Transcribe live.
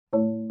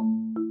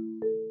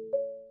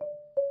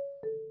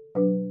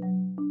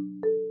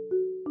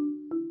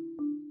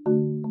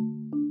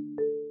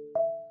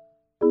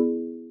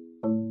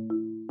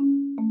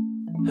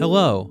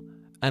Hello,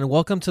 and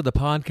welcome to the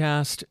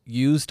podcast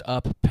Used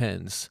Up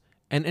Pens,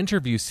 an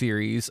interview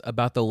series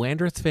about the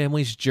Landreth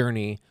family's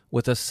journey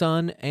with a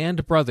son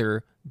and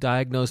brother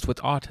diagnosed with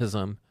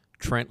autism,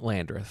 Trent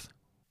Landreth.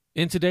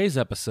 In today's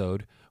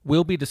episode,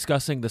 we'll be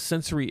discussing the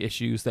sensory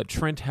issues that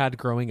Trent had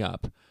growing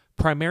up,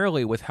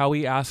 primarily with how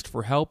he asked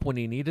for help when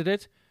he needed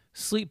it,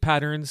 sleep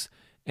patterns,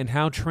 and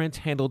how Trent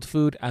handled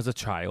food as a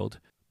child.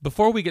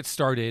 Before we get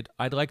started,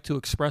 I'd like to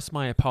express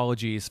my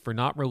apologies for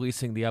not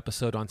releasing the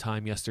episode on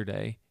time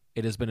yesterday.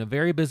 It has been a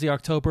very busy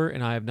October,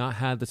 and I have not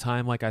had the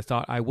time like I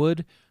thought I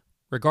would.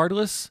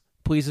 Regardless,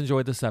 please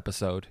enjoy this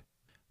episode.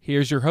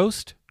 Here's your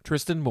host,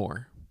 Tristan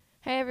Moore.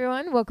 Hey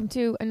everyone, welcome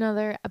to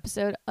another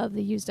episode of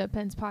the Used Up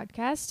Pens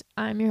podcast.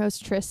 I'm your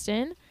host,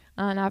 Tristan,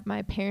 and I have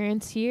my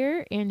parents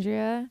here,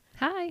 Andrea.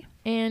 Hi.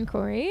 And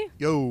Corey.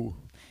 Yo.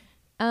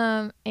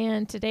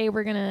 And today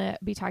we're going to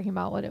be talking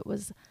about what it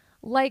was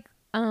like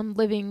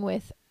living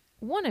with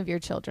one of your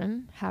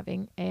children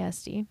having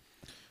ASD.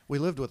 We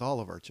lived with all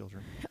of our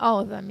children. All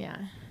of them, yeah.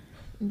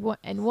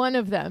 And one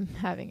of them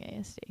having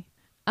ASD.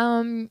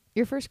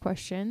 Your first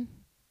question,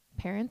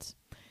 parents,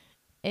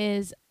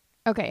 is,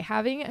 okay,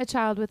 having a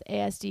child with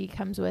ASD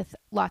comes with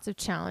lots of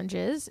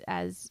challenges,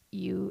 as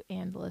you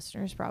and the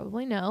listeners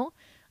probably know,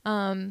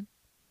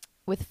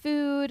 with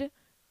food,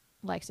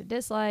 likes and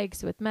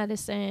dislikes, with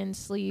medicine,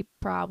 sleep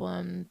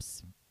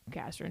problems,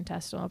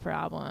 gastrointestinal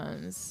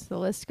problems. The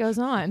list goes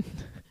on.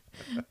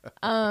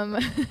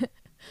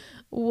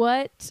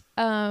 What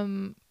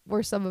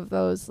were some of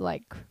those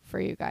like for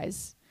you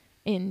guys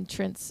in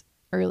Trent's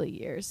early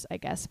years, I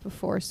guess,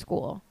 before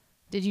school?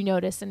 Did you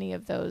notice any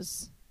of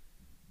those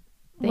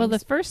things? Well, the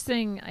first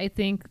thing I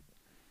think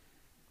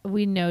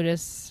we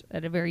noticed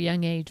at a very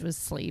young age was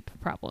sleep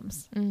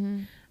problems.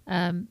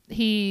 Mm-hmm.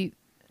 He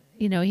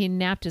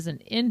napped as an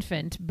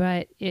infant,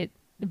 but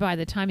by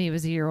the time he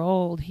was a year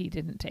old, he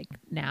didn't take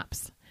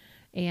naps,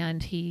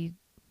 and he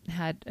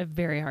had a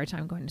very hard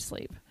time going to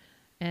sleep.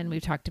 And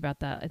we've talked about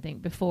that, I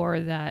think, before,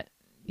 that,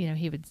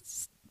 he would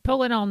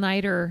pull an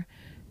all-nighter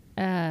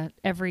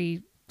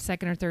every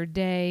second or third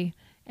day,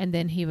 and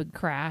then he would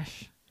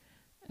crash.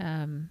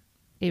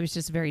 It was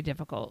just very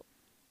difficult.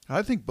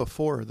 I think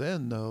before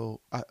then,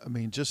 though, I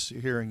mean, just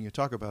hearing you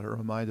talk about it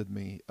reminded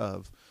me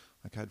of,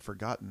 like, I'd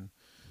forgotten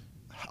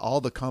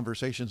all the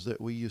conversations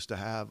that we used to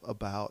have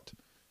about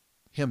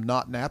him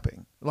not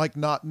napping, like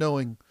not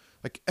knowing,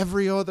 like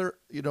every other,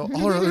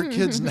 all our other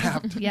kids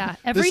napped. Yeah,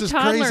 every this is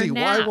toddler crazy.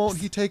 naps. Why won't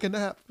he take a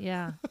nap?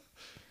 Yeah.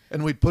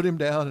 And we'd put him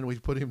down,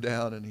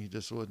 and he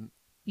just wouldn't.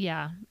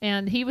 Yeah,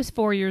 and he was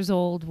 4 years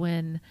old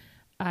when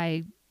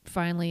I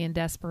finally, in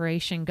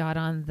desperation, got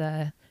on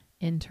the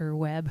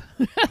interweb.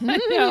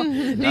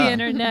 The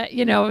internet.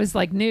 It was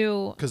like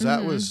new. Because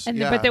that was,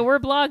 But there were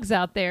blogs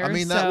out there. I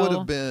mean, that would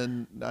have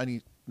been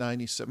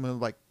 97,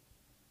 like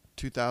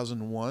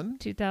 2001.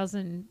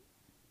 2000.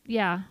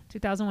 Yeah,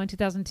 2001,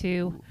 2002.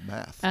 Ooh,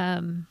 math.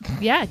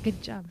 Yeah,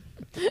 good job.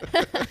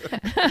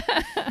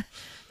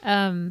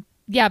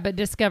 Yeah, but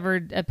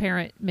discovered, a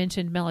parent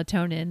mentioned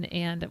melatonin,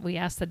 and we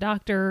asked the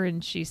doctor,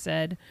 and she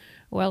said,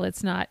 well,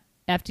 it's not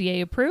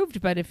FDA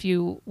approved, but if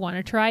you want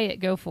to try it,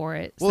 go for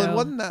it. Well, it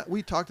wasn't that,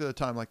 we talked at the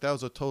time, like that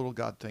was a total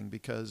God thing,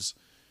 because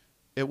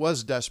it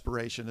was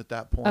desperation at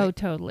that point. Oh,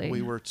 totally.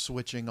 We were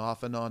switching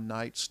off and on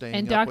nights, staying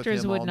and up with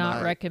doctors him would all not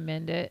night.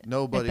 recommend it.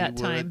 Nobody at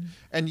that would. time.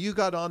 And you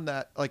got on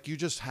that, like you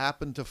just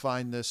happened to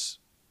find this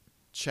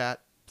chat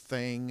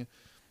thing,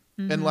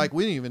 and like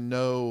we didn't even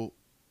know.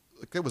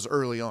 Like it was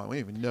early on. We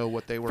didn't even know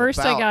what they were First,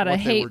 about. I got a what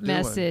they were hate doing.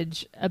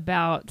 message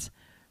about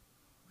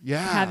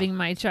having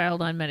my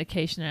child on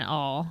medication at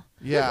all.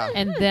 Yeah.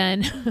 And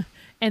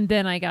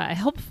then I got a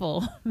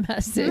helpful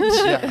message.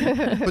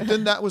 Yeah. But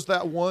then that was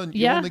that one.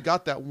 You Yeah. only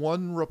got that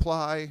one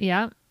reply.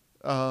 Yeah.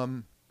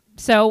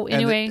 So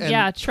anyway,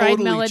 and tried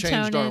totally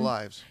changed our melatonin.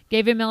 lives.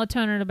 Gave him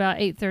melatonin at about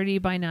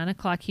 8:30. By 9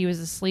 o'clock, he was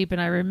asleep,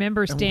 and I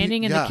remember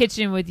standing in the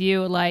kitchen with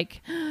you,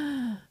 like,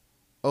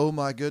 oh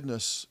my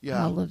goodness.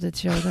 Yeah. all of the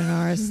children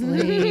are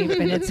asleep,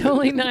 and it's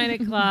only 9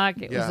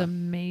 o'clock. It was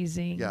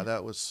amazing. Yeah,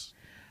 that was.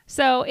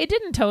 So it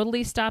didn't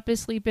totally stop his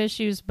sleep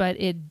issues, but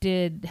it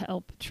did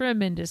help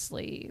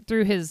tremendously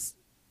through his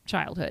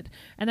childhood.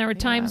 And there were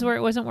times where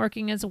it wasn't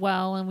working as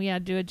well, and we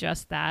had to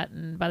adjust that.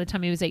 And by the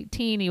time he was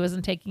 18, he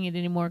wasn't taking it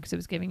anymore because it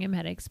was giving him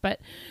headaches. But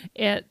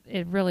it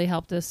really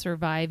helped us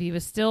survive. He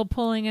was still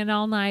pulling an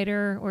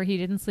all-nighter, or he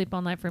didn't sleep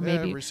all night for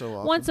maybe every so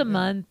often. once a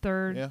month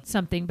or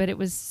something, but it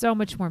was so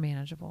much more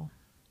manageable.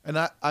 And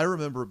I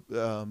remember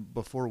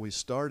before we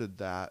started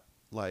that,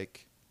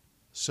 like,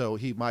 so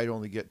he might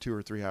only get 2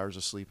 or 3 hours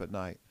of sleep at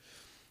night.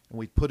 And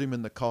we'd put him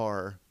in the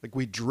car. Like,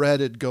 we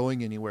dreaded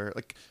going anywhere.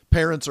 Like,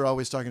 parents are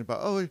always talking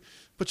about, oh,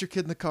 put your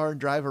kid in the car and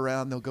drive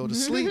around. They'll go to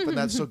sleep, and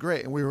that's so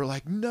great. And we were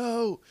like,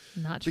 no.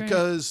 Not true.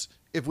 Because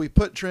if we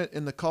put Trent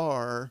in the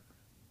car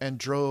and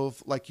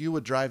drove, like you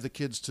would drive the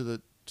kids to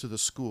the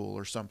school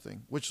or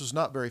something, which was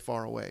not very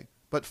far away.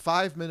 But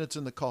 5 minutes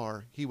in the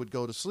car, he would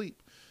go to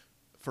sleep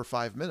for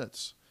 5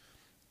 minutes.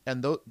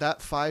 And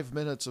that 5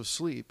 minutes of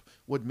sleep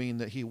would mean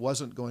that he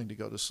wasn't going to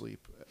go to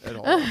sleep at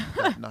all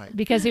that night.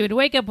 Because he would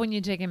wake up when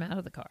you take him out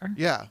of the car.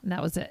 Yeah, And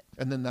that was it.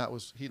 and then that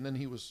was he. And then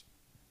he was,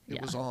 it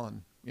Yeah. was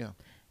on. Yeah,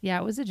 Yeah,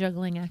 it was a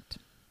juggling act.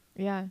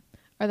 Yeah.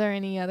 Are there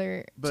any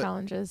other But-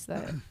 challenges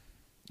that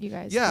you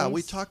guys yeah.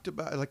 We faced? talked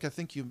about, like, I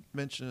think you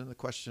mentioned in the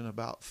question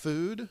about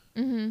food,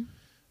 Mm-hmm.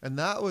 and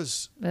that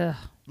was Ugh.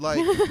 like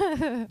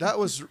that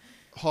was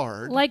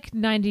hard. Like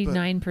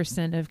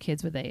 99% of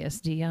kids with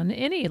ASD on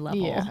any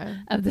level Yeah.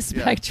 of the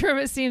spectrum,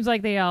 it seems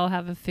like they all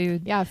have a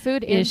food. Yeah,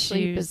 food and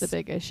sleep is the Issues.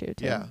 big issue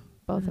too. Yeah.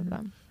 Both of Mhm.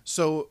 them.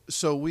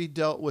 So we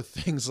dealt with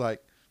things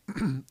like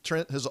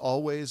Trent has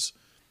always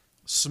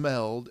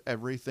smelled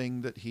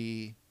everything that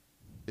he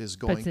is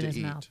going Puts in to his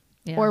eat mouth.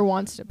 Yeah. Or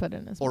wants to put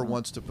in his or mouth.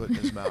 wants to put in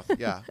his mouth.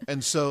 Yeah.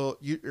 And so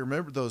you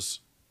remember those,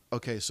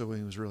 okay, so when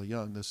he was really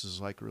young, this is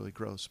like really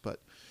gross,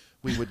 but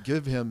we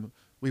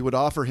would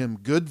offer him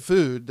good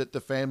food that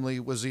the family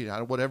was eating,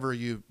 whatever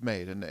you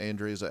made. And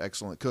Andrea's an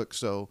excellent cook,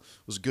 so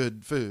it was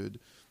good food.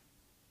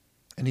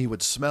 And he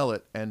would smell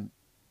it and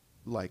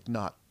like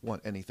not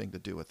want anything to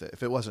do with it,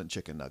 if it wasn't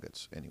chicken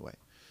nuggets anyway.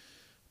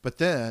 But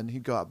then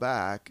he'd go out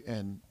back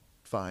and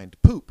find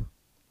poop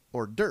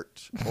or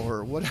dirt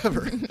or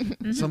whatever,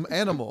 some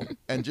animal,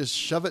 and just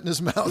shove it in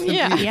his mouth. And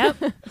Yeah. eat it.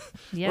 Yep.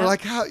 Yep. We're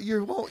like, how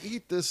you won't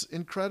eat this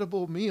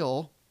incredible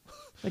meal,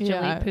 But you'll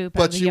Yeah. eat poop out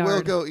but of the you will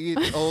yard. go eat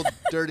old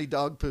dirty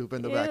dog poop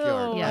in the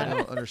backyard. Yeah. I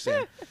don't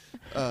understand.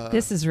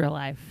 This is real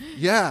life.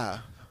 Yeah,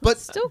 but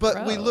Still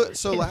we looked. gross.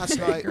 So last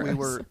night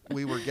Gross.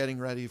 we were getting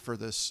ready for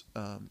this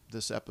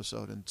this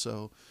episode, and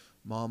so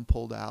Mom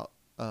pulled out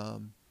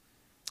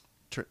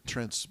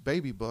Trent's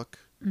baby book,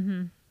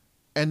 Mm-hmm.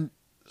 and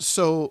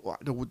so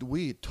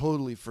we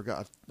totally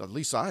forgot. At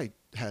least I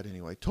had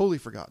anyway. Totally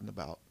forgotten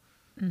about.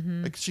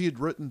 Mm-hmm. Like she had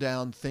written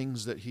down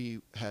things that he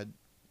had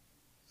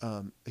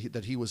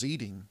that he was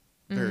eating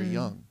very Mm.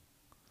 young.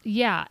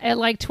 Yeah, at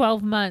like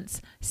 12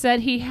 months,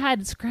 said he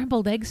had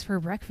scrambled eggs for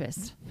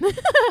breakfast.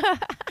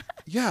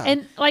 Yeah,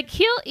 And like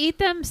he'll eat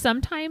them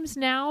sometimes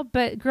now,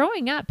 but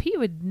growing up, he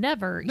would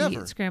never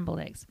Never. eat scrambled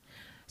eggs.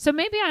 So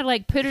maybe I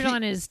like put it He-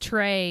 on his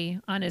tray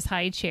on his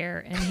high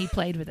chair and he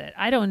played with it.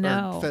 I don't or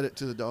know. fed it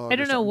to the dog. I or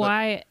don't know something,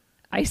 why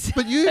I said.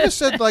 But you just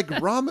said like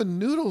ramen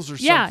noodles or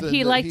Yeah, something.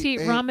 he that liked to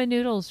eat ate. ramen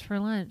noodles for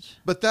lunch.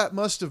 But that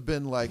must have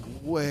been like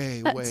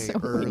way so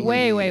early.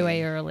 Way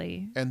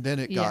early. And then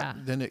Yeah.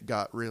 it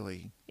got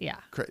really Yeah.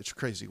 it's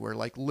crazy. Where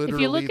like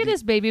literally, If you look at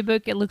his baby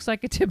book, it looks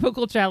like a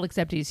typical child,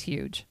 except he's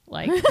huge,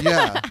 like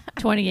yeah.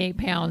 28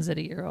 pounds at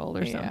a year old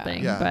or Yeah.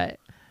 something. Yeah. But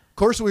Of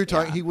course, we were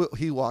talking. Yeah.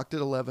 He walked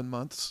at 11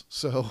 months,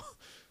 so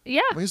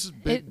yeah, I mean, this is a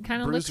big it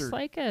kind of looks bruiser,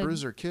 like a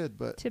bruiser kid.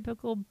 But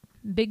typical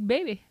big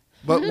baby.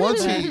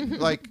 once he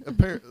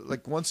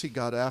once he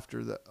got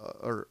after the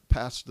or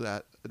past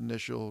that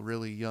initial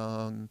really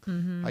young,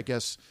 Mm-hmm. I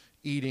guess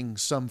eating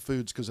some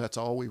foods because that's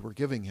all we were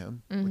giving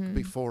him like, Mhm.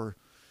 before.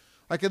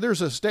 Like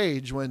there's a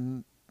stage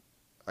when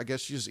I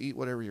guess you just eat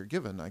whatever you're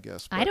given. I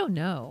guess I don't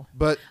know.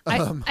 But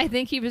I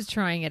think he was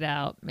trying it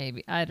out.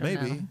 Maybe I don't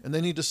maybe, know. and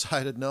then he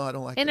decided, no, I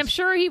don't like. And I'm this.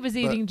 sure he was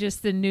eating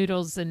just the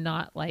noodles and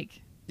not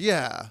like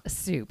Yeah, a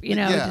soup. You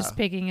know, Yeah. just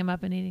picking them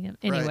up and eating them.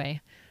 Right.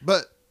 Anyway,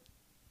 but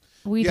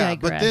we yeah,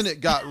 digress. but then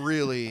it got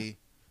really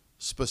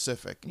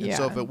specific. And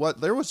so Yeah. if it was,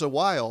 there was a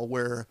while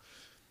where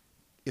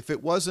if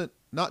it wasn't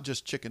not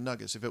just chicken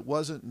nuggets, if it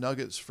wasn't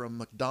nuggets from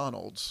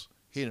McDonald's,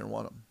 he didn't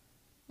want them.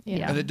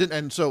 Yeah. And it didn't.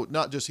 And so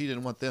not just he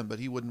didn't want them, but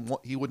he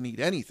wouldn't eat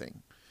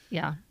anything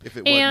yeah. if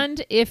it wasn't.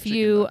 And if chicken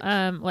you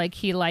nuggets. like,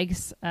 he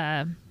likes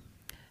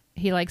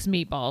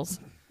meatballs.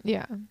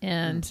 Yeah.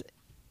 And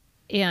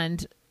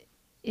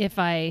if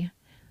I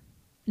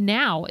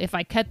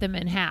cut them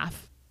in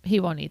half, he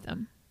won't eat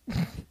them.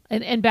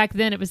 and back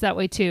then it was that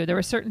way too. There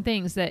were certain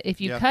things that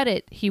if you Yeah. cut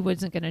it, he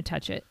wasn't going to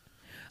touch it.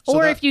 So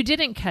Or that- if you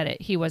didn't cut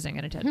it, he wasn't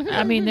going to touch it.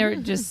 I mean, they're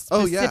just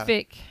Oh, yeah.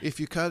 specific. If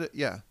you cut it,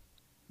 yeah.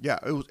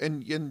 It was,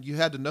 and you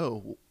had to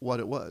know what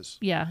it was.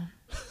 Yeah.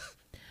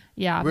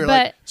 Yeah. We were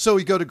but like, so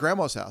we go to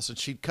grandma's house and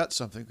she'd cut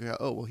something. We go,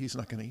 oh, well, he's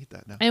not going to eat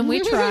that now. and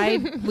we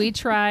tried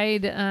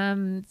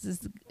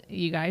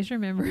you guys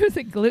remember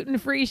the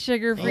gluten-free,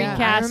 sugar-free, Yeah,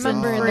 I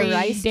remember the casein-free,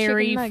 rice chicken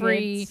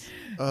dairy-free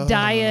nuggets.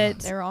 diet.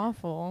 They're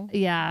awful.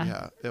 Yeah.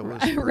 Yeah, it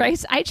was.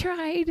 Rice. I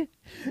tried.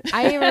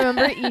 I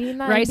remember eating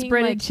that. Rice and being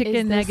breaded like, chicken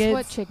is this what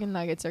nuggets? chicken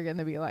nuggets are going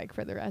to be like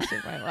for the rest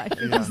of my life?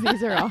 Yeah. Because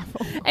these are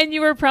awful. And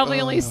you were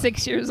probably only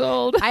 6 years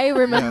old. I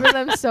remember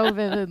them so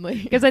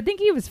vividly. Because I think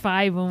he was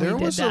 5 when There we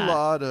did was that. a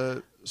lot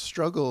of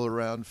struggle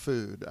around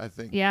food, I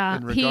think. Yeah.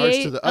 In He regards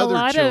ate to the a other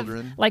lot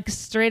children. of like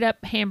straight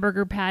up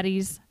hamburger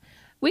patties.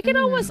 We could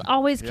almost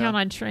always Yeah. count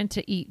on Trent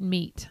to eat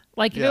meat.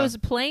 Like if Yeah. it was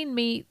plain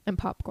meat, And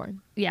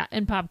popcorn. yeah,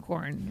 and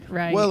popcorn,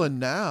 right? Well, and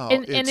now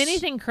and it's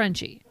anything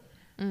crunchy.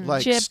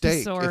 like chips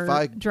steak. or If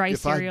I dry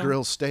cereal.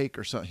 grill steak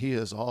or something, he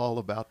is all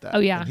about that. Oh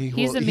yeah, And he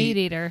he's will a meat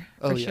eat- eater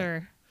Oh, for yeah.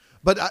 sure.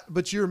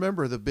 But you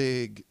remember the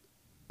big,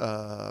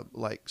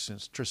 like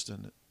since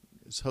Tristan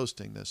is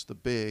hosting this, the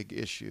big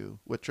issue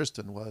with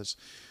Tristan was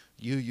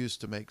you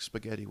used to make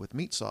spaghetti with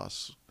meat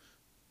sauce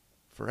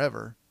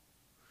forever,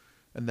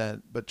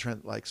 but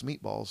Trent likes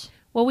meatballs.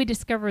 Well, we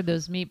discovered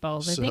those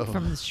meatballs. I think So-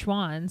 from the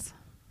Schwann's.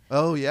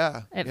 Oh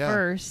yeah. at yeah.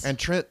 first. And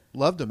Trent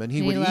loved them, and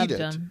he would loved eat it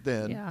them.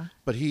 then. Yeah.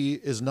 But he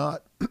is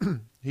not.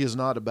 He is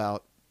not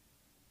about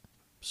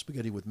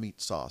spaghetti with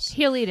meat sauce.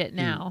 He'll eat it He-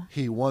 now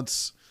He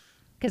wants.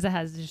 because it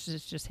has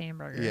just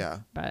hamburger. Yeah.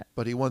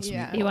 But He wants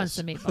Yeah. meatballs. he wants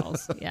the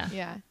meatballs. Yeah.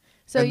 Yeah.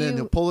 So and then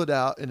he'll you pull it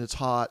out, and it's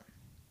hot,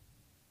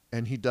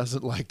 and he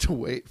doesn't like to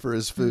wait for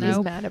his food. he's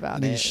Nope. mad about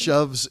And he it.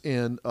 shoves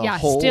in a Yeah,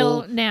 whole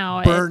still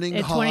now burning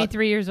at hot.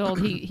 23 years old,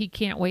 he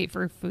can't wait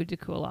for food to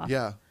cool off.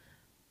 Yeah.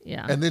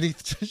 Yeah. And then he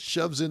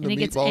shoves in the And he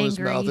gets meatball in his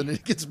mouth, angry. and he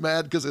gets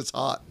mad because it's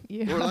hot.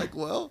 Yeah. We're like,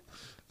 well,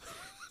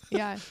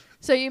 Yeah.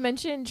 So you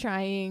mentioned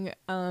trying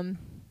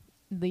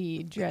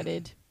the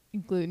dreaded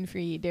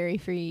gluten-free,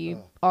 dairy-free,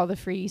 all the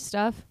free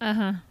stuff.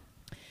 Uh-huh.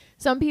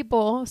 Some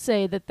people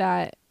say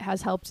that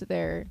has helped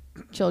their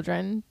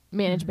children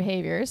manage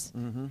behaviors.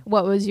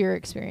 What was your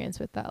experience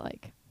with that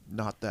like?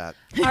 not that.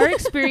 Our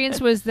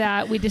experience was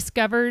that we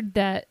discovered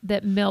that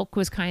milk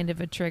was kind of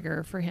a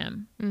trigger for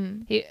him.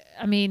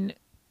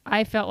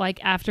 I felt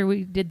like after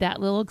we did that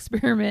little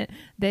experiment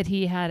that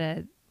he had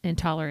an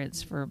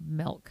intolerance for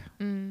milk.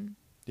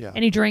 Yeah.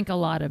 And he drank a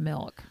lot of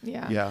milk.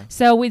 Yeah. Yeah.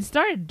 So we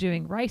started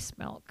doing rice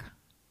milk.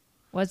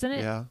 Wasn't it?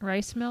 Yeah.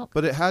 Rice milk?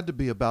 But it had to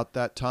be about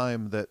that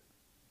time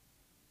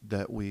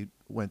that we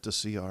went to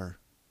see our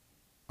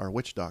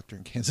witch doctor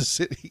in Kansas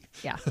City,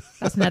 Yeah.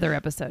 That's another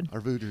episode.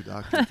 our voodoo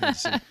doctor in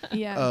Kansas City.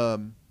 Yeah.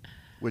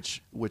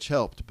 Which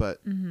helped,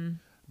 but Mm-hmm.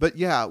 but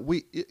yeah,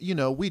 we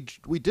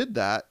did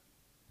that,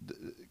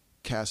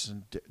 Cass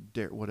and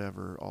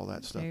whatever, all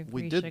that stuff.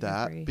 We Dairy-free, did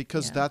that sugar-free,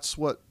 because yeah. that's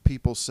what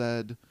people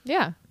said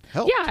yeah.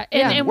 helped. Yeah,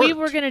 and we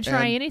were worked. going to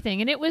try And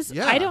anything, and it was.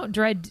 Yeah. I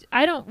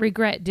don't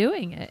regret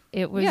doing it.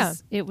 It was. Yeah.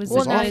 It was. Well,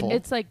 was now awful,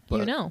 it's like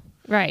but-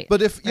 right.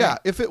 But if Right.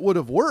 if it would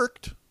have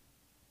worked,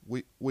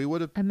 we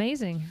would have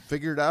Amazing.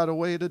 figured out a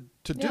way to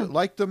do Yeah. it,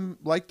 like the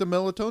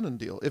melatonin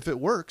deal. If it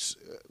works,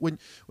 when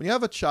you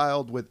have a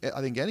child with,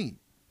 I think, any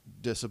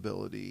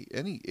disability,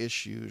 any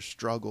issue,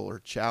 struggle, or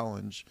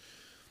challenge,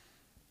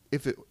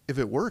 if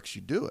it works,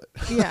 you do it.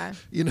 Yeah.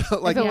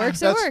 Like if it Yeah.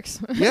 works, it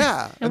that's- works.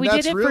 Yeah, And we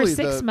that's did it really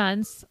for 6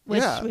 months,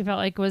 which Yeah. we felt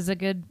like was a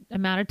good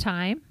amount of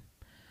time.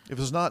 If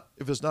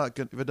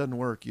it doesn't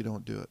work, you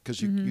don't do it because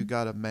you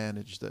got to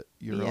manage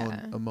your Yeah.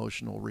 own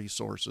emotional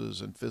resources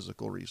and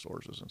physical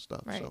resources and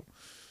stuff. Right. So,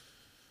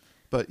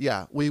 but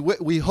yeah,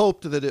 we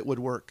hoped that it would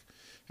work,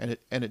 and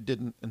it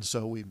didn't, and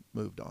so we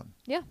moved on.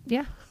 Yeah.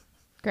 Yeah.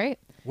 Great.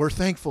 We're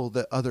thankful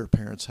that other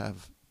parents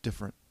have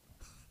different.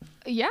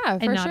 Yeah,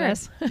 for And not sure.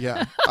 us.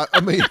 Yeah,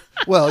 I mean,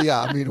 well,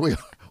 yeah, I mean,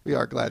 we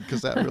are glad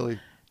because that really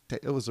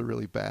it was a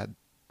really bad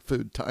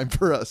food time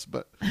for us,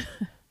 but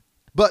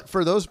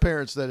for those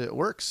parents that it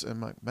works,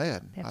 I'm like,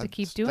 man, Have to I'm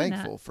keep doing that.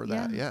 thankful for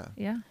that. Yeah.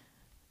 Yeah.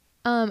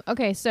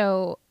 Okay,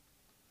 so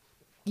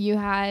you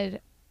had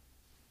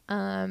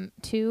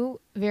 2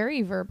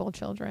 very verbal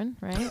children,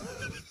 right?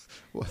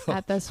 Well,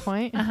 At this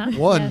point. Uh-huh.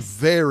 one Yes.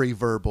 very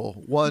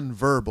verbal, one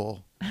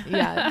verbal.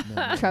 Yeah.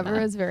 No, Trevor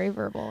no. is very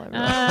verbal.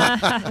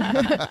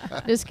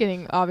 Just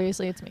kidding.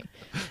 Obviously, it's me.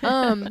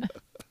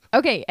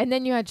 Okay, and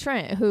then you had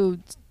Trent, who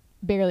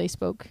barely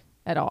spoke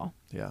at all,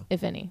 Yeah.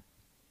 if any.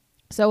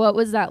 So what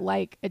was that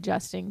like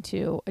adjusting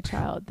to a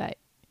child that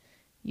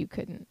you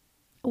couldn't?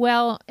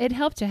 Well, it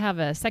helped to have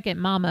a second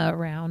mama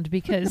around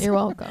because You're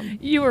welcome.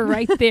 you were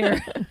right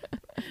there,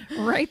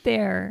 right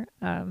there,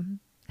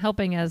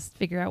 helping us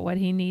figure out what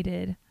he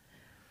needed.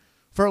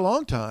 For a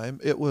long time,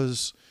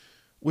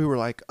 we were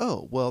like,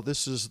 oh, well,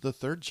 this is the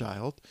third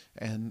child,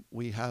 and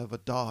we have a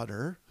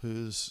daughter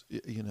who's,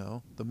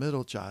 the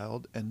middle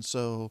child, and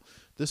so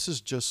this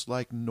is just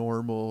like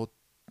normal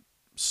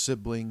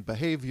sibling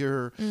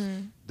behavior.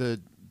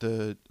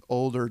 The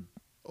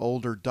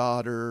older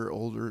daughter,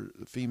 older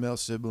female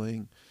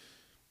sibling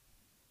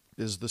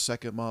is the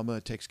second mama,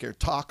 takes care,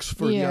 talks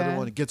for the other Yeah.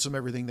 one, and gets them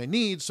everything they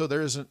need. So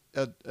there isn't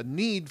a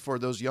need for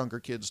those younger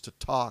kids to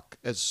talk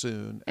as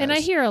soon. And I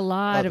as hear a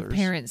lot of others.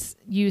 parents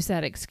use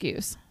that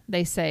excuse.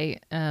 They say,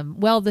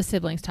 well, the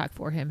siblings talked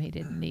for him. He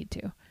didn't need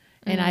to.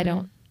 And I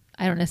don't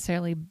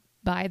necessarily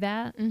buy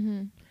that.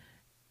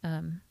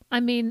 I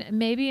mean,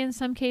 maybe in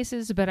some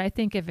cases, but I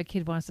think if a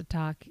kid wants to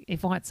talk,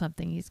 if he wants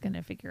something, he's going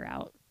to figure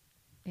out,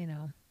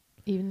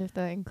 Even if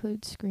that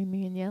includes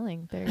screaming and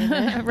yelling, they're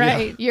gonna,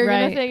 Right. you're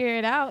right. gonna figure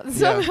it out.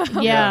 Yeah.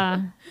 somehow.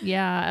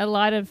 Yeah. A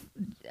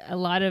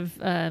lot of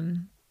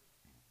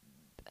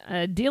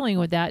dealing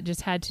with that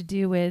just had to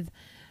do with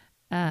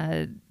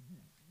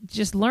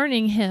just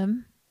learning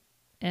him.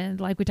 And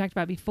like we talked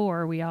about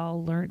before, we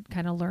all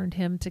learned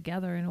him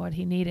together and what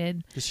he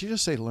needed. Did she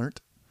just say learnt?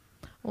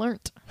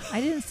 Learnt.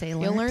 I didn't say You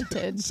learned. learnt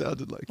It it.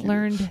 sounded like you.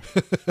 Learned.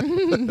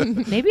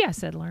 Maybe I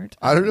said learned.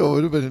 I don't know. It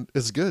would have been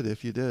as good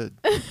if you did.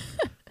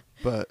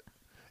 But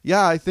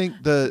yeah, I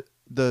think the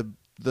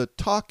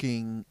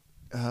talking,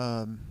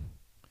 that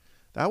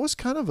was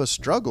kind of a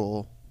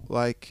struggle.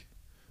 Like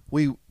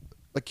you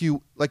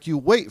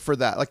wait for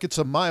that. Like it's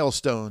a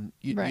milestone,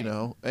 you Right.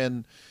 know,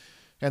 and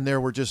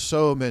there were just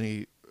so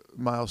many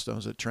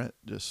milestones that Trent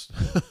just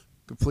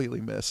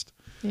completely missed.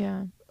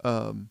 Yeah.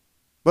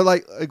 But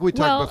like we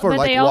talked before, but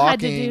like they all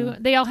walking.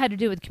 they all had to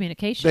do with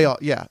communication. They all,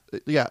 yeah,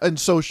 and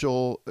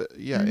social,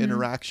 Mhm.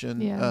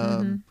 interaction. Yeah.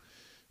 Mhm.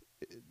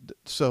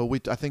 So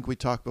I think we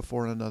talked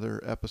before in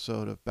another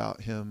episode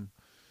about him.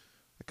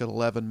 Like at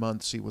 11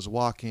 months, he was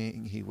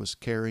walking. He was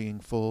carrying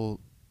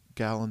full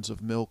gallons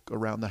of milk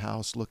around the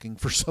house, looking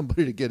for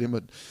somebody to get him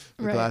a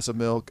Right. glass of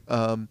milk.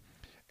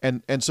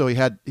 And so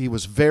he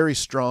was very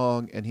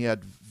strong, and he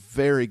had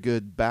very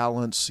good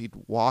balance. He'd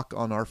walk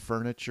on our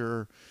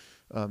furniture.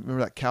 Remember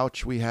that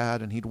couch we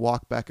had, and he'd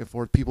walk back and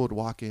forth. People would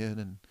walk in,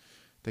 and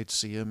they'd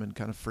see him and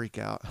kind of freak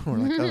out. We're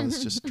like, oh,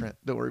 it's just Trent.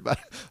 Don't worry about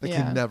it. Like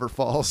Yeah. he never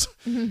falls.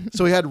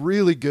 So he had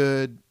really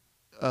good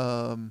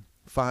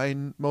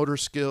fine motor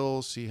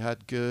skills. He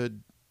had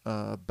good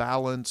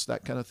balance,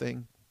 that kind of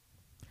thing.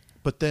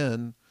 But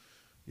then,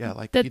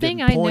 like The he thing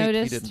didn't I point,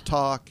 noticed- he didn't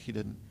talk, he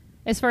didn't.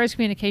 As far as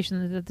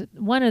communication,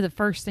 one of the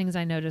first things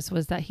I noticed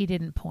was that he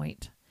didn't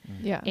point.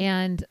 Yeah.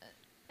 And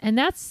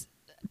that's,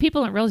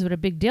 people don't realize what a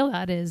big deal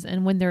that is.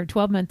 And when their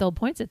 12-month-old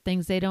points at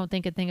things, they don't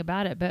think a thing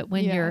about it. But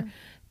when Yeah. your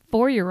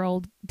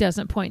 4-year-old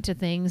doesn't point to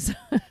things,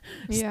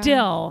 Yeah.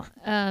 still,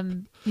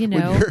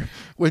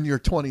 When you're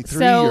 23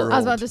 So, year old. I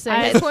was about to say,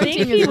 I his think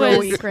pointing he is real was-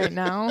 weak right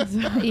now. so.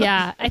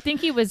 yeah, I think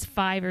he was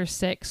 5 or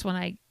 6 when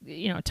I,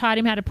 taught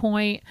him how to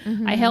point.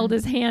 Mm-hmm. I held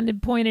his hand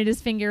and pointed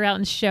his finger out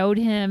and showed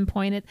him,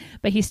 pointed,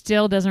 but he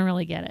still doesn't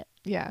really get it.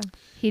 Yeah.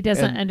 He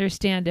doesn't And-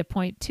 understand to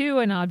point to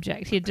an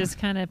object. He just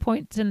kind of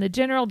points in the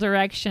general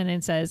direction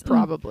and says,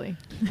 Probably.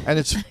 and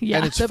it's Yeah.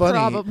 and it's The funny.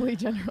 probably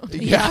general.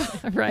 Yeah.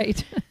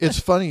 right. It's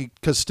funny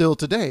because still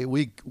today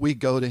we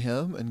go to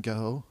him and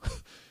go,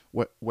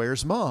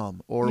 where's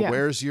mom, or Yeah.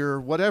 where's your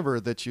whatever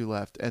that you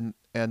left, and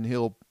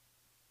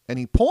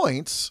he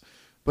points,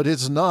 but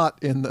it's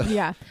not in the.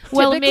 Yeah.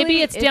 Well, Typically,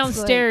 maybe it's like-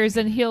 downstairs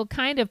and he'll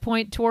kind of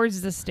point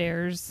towards the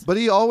stairs. But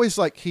he'd always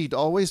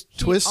twist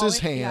his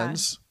always- yeah.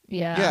 hands.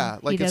 Yeah. Yeah,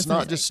 like he it's not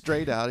doesn't- just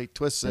straight out. He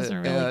twists doesn't it,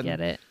 really and,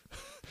 get it.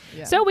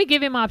 yeah. So we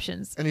give him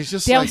options. and he's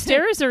just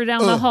Downstairs or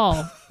down the Ugh.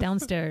 hall?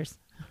 Downstairs.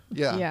 like,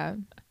 yeah. Yeah.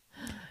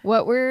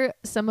 What were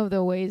some of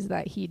the ways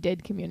that he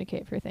did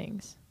communicate for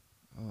things?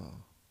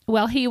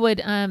 Well, he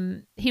would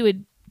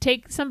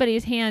take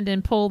somebody's hand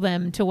and pull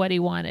them to what he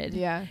wanted.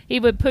 Yeah. He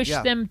would push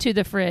Yeah. them to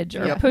the fridge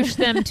or Yeah. push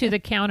them to the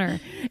counter.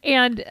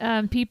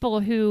 And people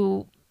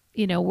who,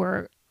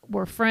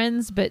 were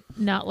friends but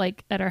not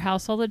like at our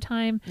house all the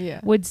time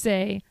Yeah. would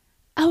say,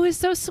 "Oh, it's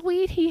so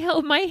sweet. He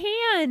held my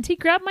hand. He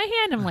grabbed my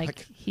hand." I'm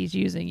like, he's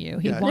using you.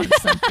 He Yeah.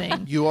 wants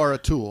something. You are a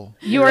tool.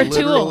 You You're are a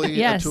tool. literally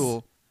Yes. a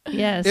tool.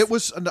 Yes. It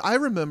was, and I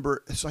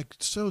remember, it's like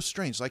so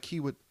strange. Like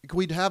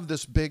we'd have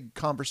this big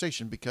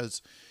conversation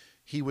because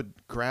he would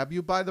grab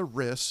you by the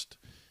wrist,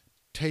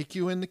 take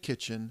you in the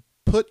kitchen,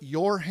 put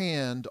your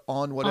hand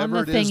on whatever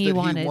the it thing is you that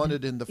wanted. he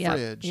wanted in the Yep.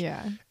 fridge.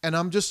 Yeah. And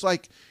I'm just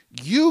like,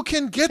 you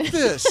can get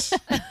this.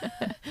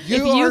 You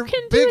If you are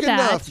can do big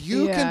that. enough.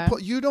 You Yeah. can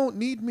you don't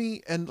need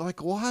me. And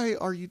like, why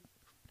are you?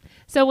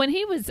 So when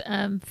he was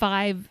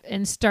 5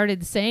 and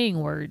started saying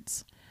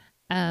words,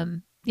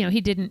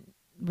 he didn't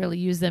really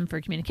use them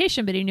for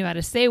communication, but he knew how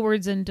to say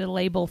words and to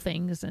label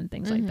things and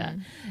things like that.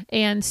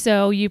 And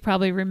so you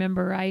probably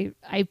remember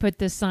I put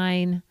the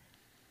sign,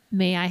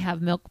 "May I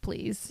have milk,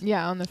 please?"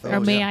 Yeah. On the fridge. Or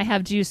 "May yeah. I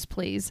have juice,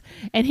 please?"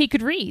 And he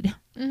could read.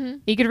 Mm-hmm.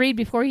 He could read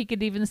before he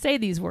could even say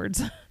these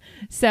words.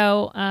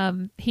 So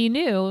he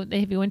knew that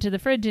if he went to the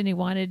fridge and he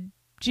wanted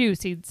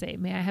juice, he'd say,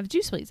 "May I have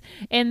juice, please?"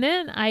 And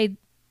then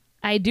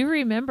I do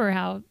remember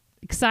how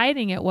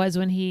exciting it was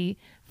when he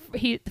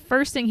the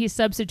first thing he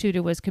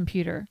substituted was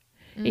computer.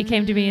 He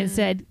came to me and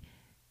said,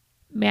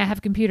 "May I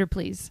have computer,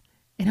 please?"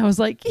 And I was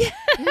like,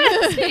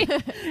 "Yes."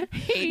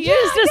 He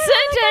used a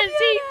sentence.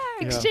 He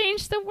Yeah.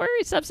 exchanged the word,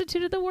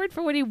 substituted the word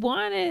for what he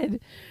wanted.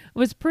 It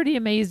was pretty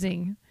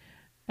amazing.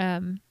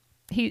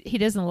 He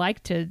doesn't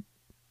like to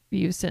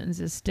use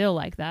sentences still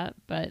like that,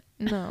 but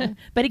No.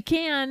 but he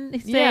can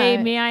say,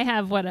 Yeah. "May I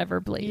have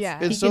whatever, please?" Yeah.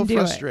 He It's can so do it.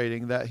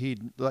 frustrating that he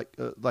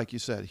like you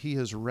said, he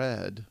has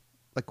read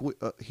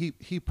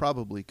he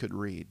probably could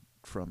read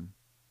from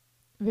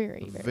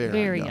Very, very,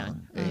 Very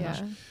young, young. age.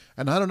 Yeah.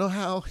 And I don't know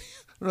how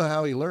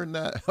he learned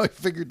that, how he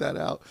figured that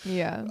out.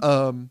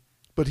 Yeah.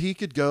 But he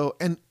could go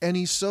and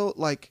he's so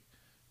like,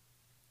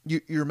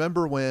 you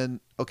remember when,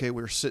 okay,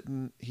 we were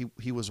sitting,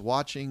 we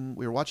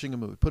were watching a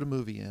movie, put a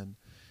movie in,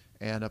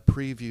 and a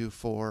preview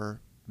for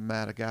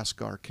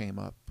Madagascar came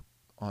up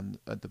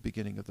at the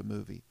beginning of the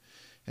movie.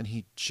 And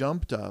he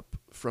jumped up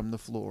from the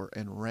floor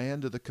and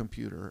ran to the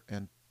computer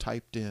and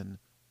typed in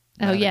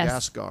Oh yes.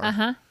 Madagascar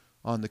Uh-huh.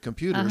 on the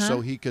computer Uh-huh.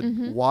 so he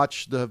could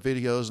watch the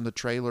videos and the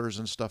trailers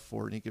and stuff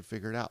for it, and he could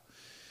figure it out.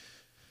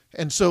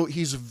 And so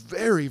he's a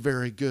very,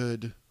 very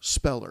good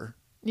speller.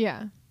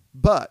 Yeah.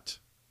 But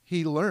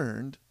he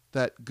learned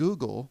that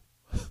Google,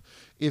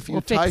 if you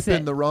Will fix type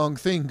in it. the wrong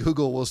thing,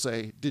 Google will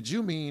say, "Did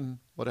you mean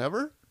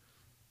whatever?"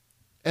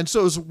 And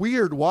so it's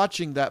weird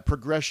watching that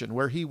progression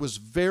where he was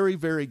very,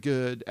 very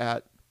good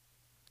at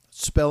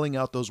spelling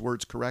out those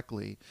words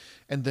correctly,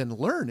 and then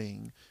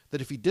learning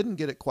that if he didn't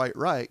get it quite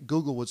right,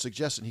 Google would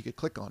suggest it and he could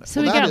click on it.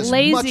 So Well, he that got is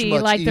lazy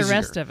much, much like the easier.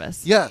 rest of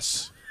us.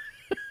 Yes.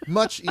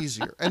 much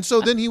easier. And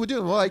so then he would do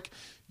it. Like,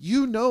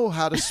 you know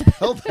how to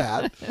spell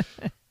that,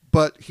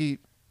 but he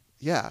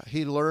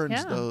learns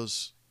Yeah.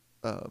 those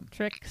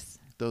Tricks.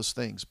 those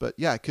things. But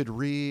yeah, I could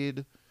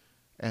read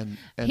and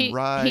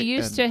write. He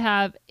used to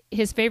have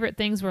his favorite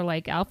things were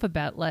like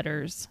alphabet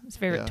letters. His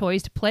favorite Yeah.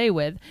 toys to play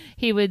with.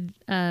 He would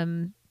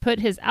put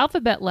his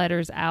alphabet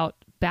letters out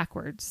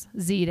backwards,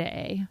 Z to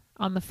A,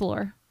 on the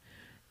floor.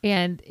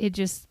 And it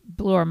just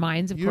blew our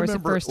minds, of You course, the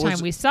remember- first time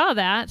we saw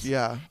that.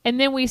 Yeah. And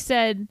then we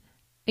said,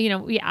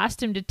 we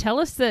asked him to tell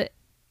us the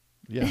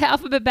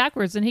alphabet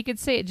backwards, and he could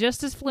say it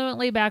just as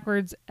fluently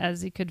backwards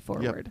as he could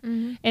forward.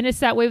 Mhm. And it's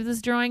that way with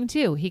his drawing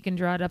too. He can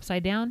draw it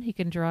upside down. He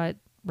can draw it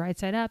right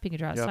side up. He can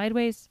draw it Yep.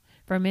 sideways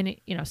from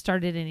any,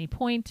 start at any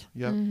point.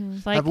 Yep. Mhm.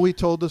 It's like Have we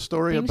told the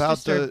story things about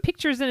just are the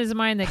pictures in his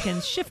mind that can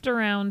shift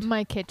around.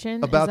 My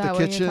kitchen. About is the that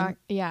what kitchen? You're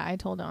yeah, I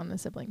told it on the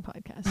sibling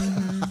podcast.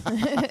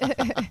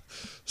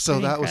 so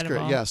Pretty that was great.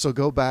 incredible. Yeah, so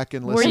go back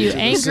and Were listen you to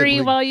the angry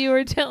sibling- while you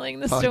were telling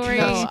the podcast. story?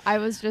 No, I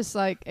was just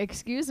like,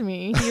 excuse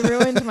me, he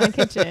ruined my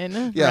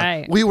kitchen. Yeah,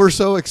 Right. we were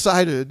so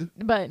excited.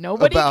 But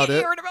nobody About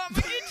it. cared about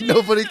my kitchen.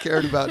 Nobody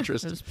cared about It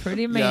Tristan. was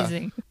pretty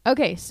amazing.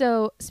 Okay,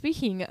 so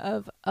speaking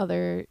of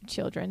other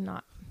children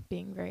not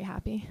being very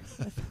happy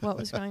with what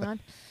was going on,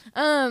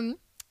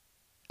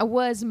 I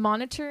was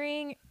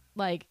monitoring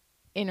like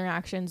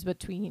interactions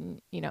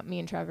between me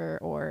and Trevor,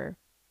 or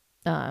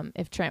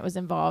if Trent was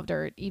involved,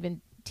 or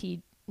even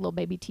little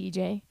baby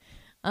TJ.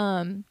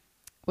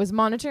 Was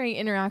monitoring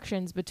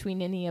interactions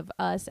between any of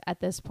us at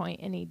this point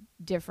any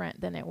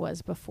different than it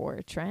was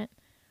before Trent?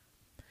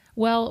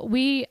 Well,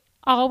 we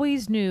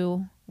always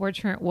knew where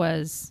Trent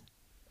was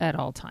at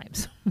all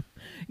times.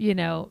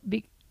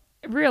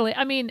 Really,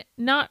 I mean,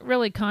 not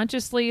really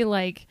consciously,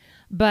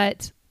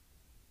 but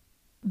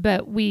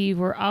we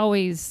were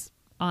always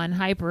on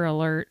hyper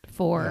alert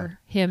for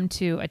him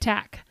to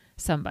attack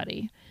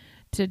somebody,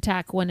 to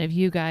attack one of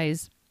you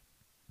guys.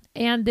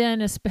 And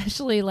then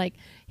especially like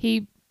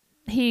he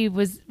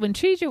was, when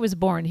TJ was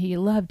born, he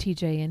loved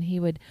TJ, and he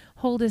would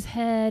hold his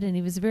head, and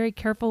he was very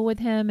careful with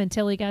him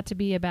until he got to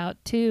be about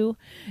 2.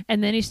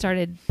 And then he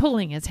started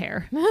pulling his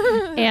hair.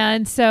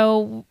 And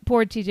so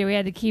poor TJ, we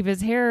had to keep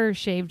his hair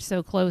shaved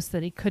so close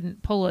that he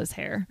couldn't pull his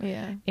hair.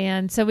 Yeah.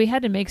 And so we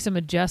had to make some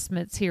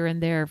adjustments here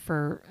and there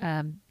for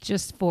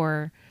just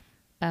for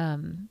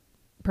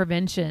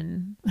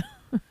prevention,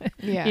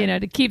 Yeah.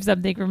 to keep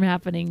something from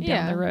happening down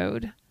Yeah. the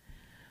road.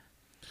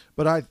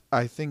 But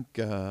I think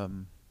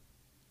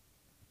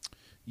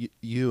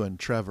you and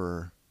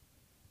Trevor,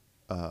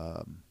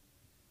 how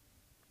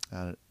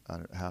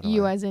do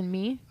You I, as in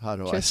me? how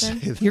do Tristan? I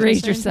say that? You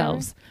raised Tristan and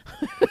yourselves.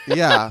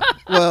 Yeah.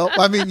 Well,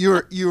 I mean,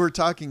 you were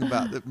talking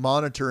about the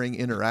monitoring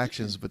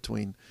interactions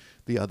between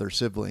the other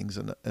siblings,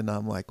 and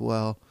I'm like,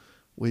 well,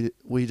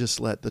 we just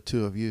let the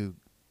two of you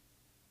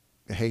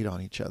hate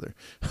on each other.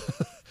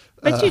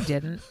 But you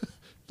didn't.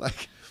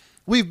 Like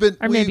we've been,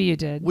 Or maybe you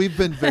did. We've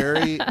been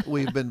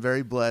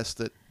very blessed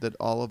that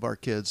all of our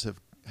kids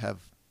have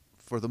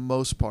for the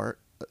most part,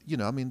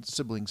 I mean,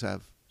 siblings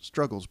have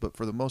struggles, but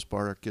for the most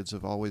part, our kids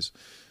have always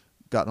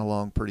gotten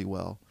along pretty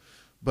well.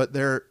 But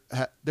there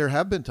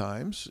have been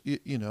times, I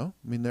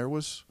mean, there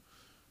was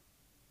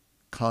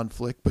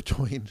conflict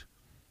between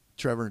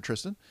Trevor and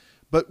Tristan.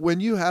 But when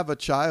you have a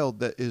child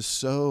that is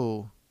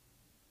so,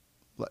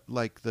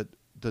 like the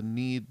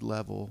need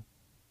level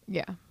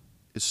Yeah.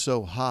 is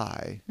so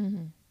high,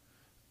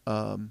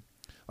 Mm-hmm.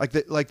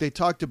 like they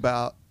talked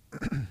about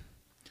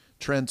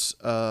Trent's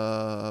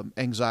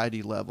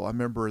anxiety level. I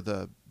remember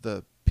the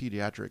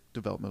pediatric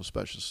developmental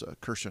specialist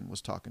Kirshen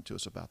was talking to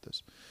us about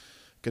this.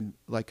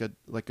 Like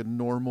a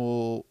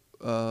normal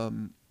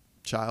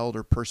child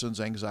or person's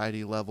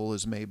anxiety level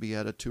is maybe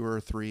at a 2 or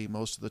 3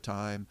 most of the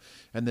time,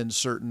 and then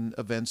certain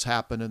events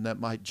happen and that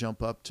might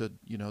jump up to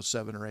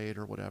 7 or 8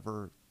 or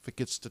whatever. If it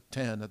gets to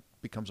 10, it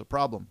becomes a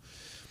problem.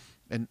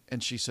 And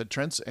she said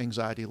Trent's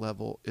anxiety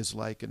level is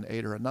like an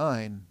 8 or a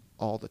 9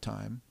 all the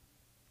time.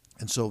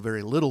 And so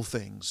very little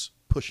things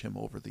push him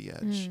over the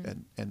edge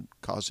and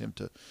cause him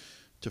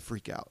to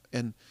freak out.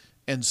 And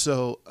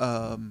so,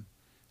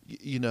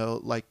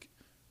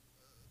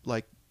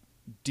 like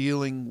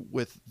dealing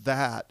with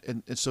that.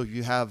 And so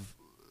you have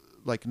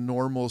like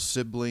normal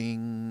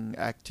sibling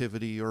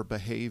activity or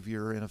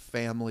behavior in a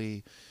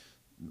family,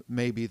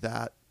 maybe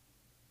that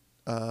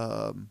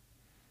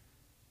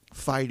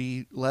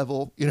fighty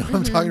level, what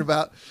I'm talking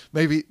about?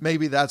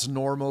 Maybe that's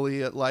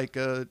normally at like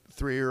a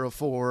 3 or a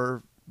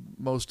 4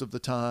 most of the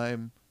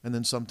time, and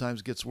then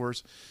sometimes gets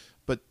worse.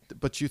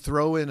 But you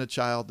throw in a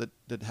child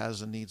that has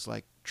the needs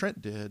like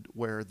Trent did,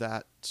 where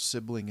that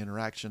sibling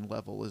interaction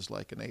level is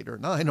like an 8 or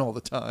 9 all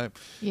the time.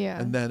 Yeah.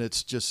 And then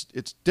it's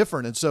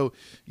different. And so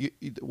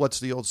what's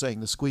the old saying?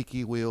 The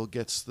squeaky wheel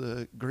gets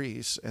the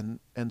grease. And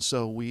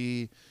so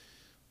we,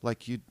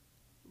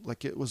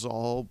 it was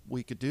all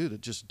we could do to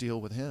just deal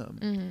with him.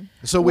 Mm-hmm.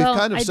 So we've Well,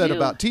 kind of I said do-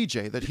 about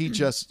TJ that he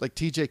just, like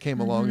TJ came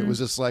along, it was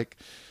just like,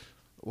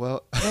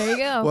 well, There you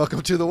go. welcome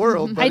to the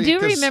world, I buddy, do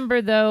 'cause-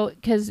 remember though,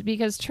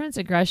 because Trent's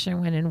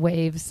aggression went in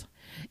waves,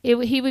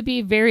 he would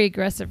be very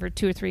aggressive for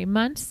 2 or 3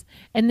 months,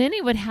 and then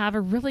he would have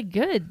a really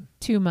good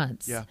 2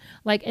 months. Yeah.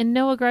 Like, and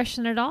no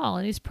aggression at all,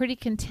 and he's pretty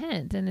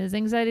content, and his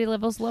anxiety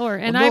level's lower.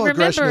 And Well, no I remember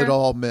aggression at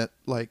all meant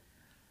like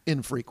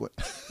infrequent.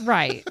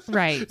 Right.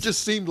 It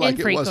just seemed like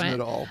it wasn't Infrequent. at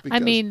all. I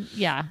mean,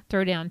 yeah,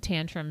 throw down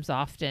tantrums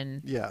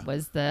often Yeah.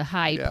 was the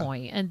high Yeah.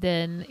 point. And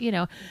then,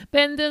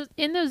 but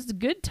in those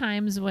good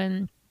times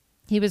when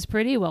he was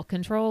pretty well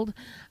controlled,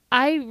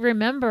 I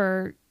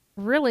remember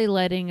really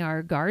letting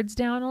our guards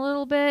down a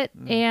little bit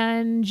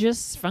and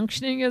just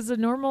functioning as a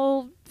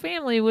normal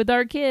family with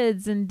our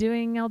kids and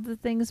doing all the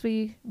things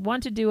we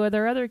want to do with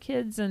our other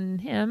kids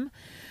and him.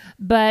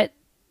 But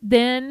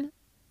then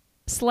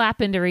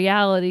slap into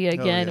reality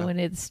again yeah. when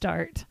it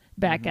start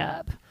back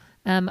up.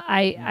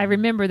 I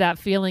remember that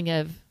feeling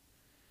of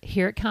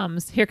here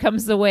comes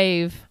the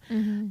wave.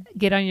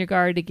 Get on your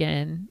guard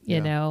again, you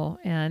Yeah. know,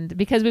 and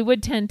because we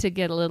would tend to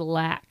get a little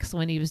lax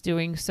when he was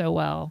doing so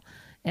well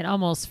and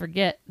almost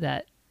forget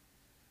that,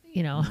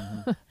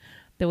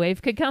 the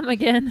wave could come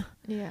again.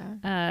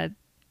 Yeah.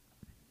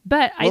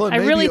 But well, I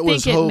really it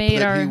was think it hope made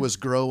that our he was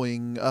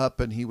growing up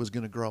and he was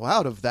going to grow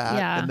out of that.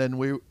 Yeah. And then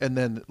you just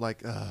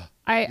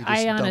I dumped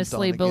on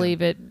honestly again.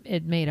 believe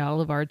it made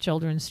all of our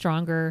children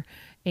stronger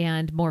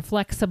and more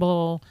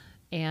flexible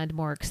and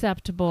more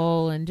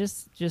acceptable and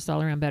just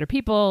all around better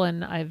people.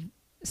 And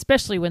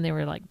especially when they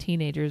were like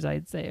teenagers,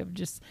 I'd say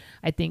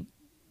I think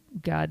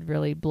God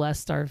really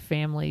blessed our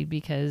family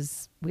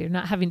because we're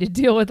not having to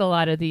deal with a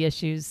lot of the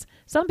issues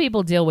some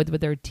people deal with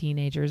their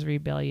teenagers,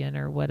 rebellion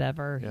or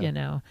whatever,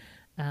 Yeah.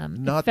 It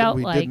Not that felt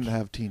we like, didn't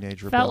have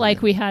teenage rebellion. Felt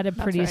like we had a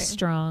That's pretty right.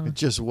 strong, It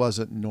just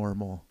wasn't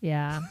normal.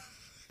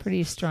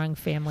 pretty strong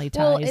family ties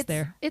Well, it's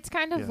there. it's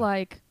kind of Yeah.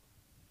 like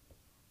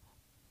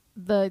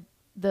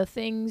the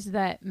things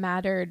that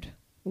mattered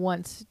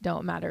once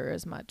don't matter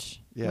as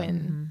much Yeah. when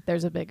Mhm.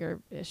 there's a bigger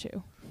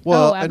issue.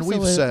 Well, Oh, and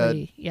we've said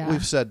absolutely. Yeah.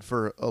 we've said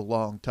for a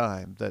long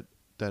time that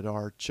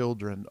our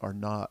children are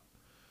not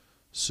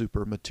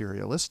super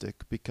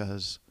materialistic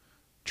because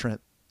Trent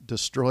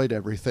destroyed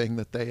everything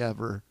that they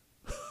ever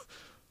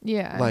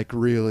Yeah. like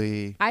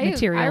really. I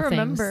material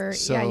remember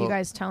things. you So-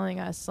 guys telling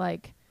us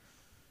like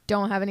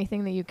don't have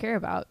anything that you care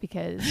about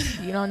because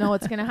you don't know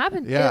what's going to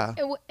happen. Yeah.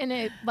 And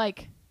it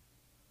like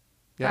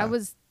Yeah. that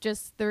was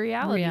just the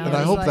reality. Reality. and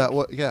I It hope was that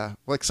like-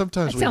 like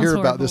sometimes That we sounds hear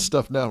about horrible. this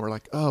stuff now. We're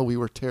like, oh, we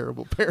were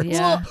terrible parents.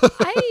 Yeah. Well,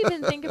 I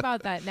even think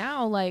about that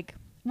now like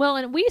Well,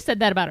 and we said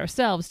that about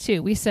ourselves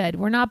too. We said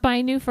we're not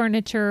buying new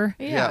furniture.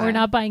 yeah. We're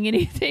not buying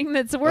anything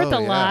that's worth Oh,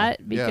 a yeah. lot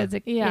Yeah. because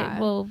it Yeah.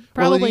 will Well,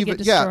 probably even- get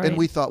destroyed. and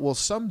we thought, well,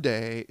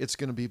 someday it's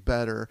going to be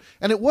better.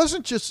 And it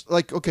wasn't just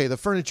like, okay, the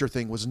furniture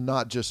thing was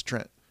not just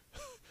Trent.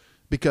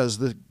 Because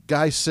the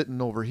guy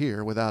sitting over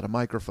here without a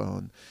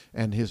microphone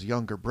and his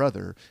younger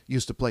brother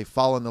used to play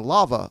Fall in the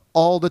Lava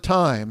all the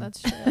time.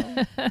 That's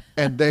true.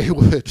 And they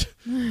would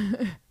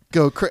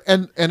go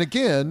and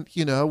again,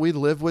 we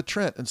live with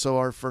Trent, and so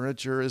our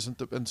furniture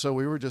isn't and so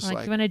we were just like,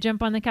 like, you want to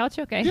jump on the couch?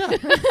 Okay.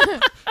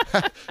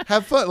 yeah,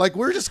 have fun. Like,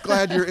 we're just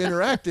glad you're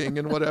interacting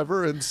and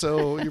whatever, and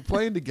so you're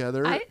playing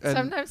together. and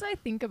Sometimes I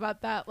think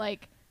about that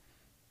like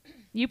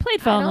You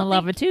played Fall in don't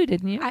Lava too,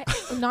 didn't you?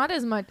 not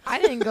as much. I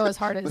didn't go as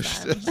hard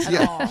as them at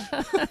Yeah.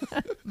 all.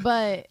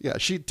 But yeah,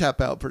 she'd tap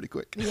out pretty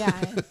quick. yeah,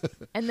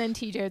 and then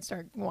TJ would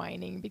start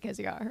whining because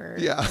he got hurt.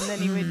 Yeah. and then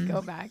he would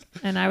go back.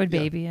 And I would Yeah.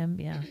 baby him.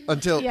 Yeah.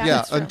 Until Yeah,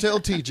 that's true. until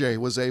TJ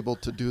was able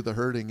to do the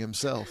hurting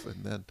himself,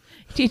 and then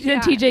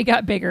TJ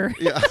got bigger.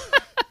 yeah,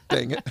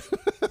 dang it.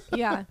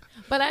 Yeah,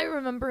 but I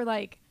remember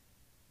like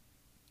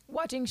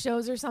watching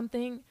shows or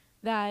something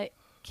that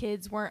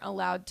kids weren't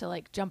allowed to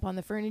like jump on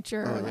the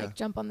furniture Oh, or yeah. like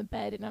jump on the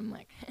bed, and I'm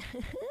like,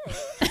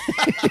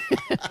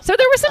 So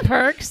there were some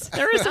perks.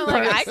 There were I'm some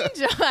like perks. I can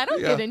jump. I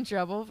don't Yeah. get in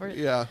trouble for.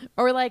 Yeah,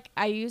 Or like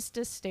I used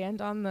to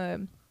stand on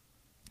the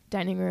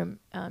dining room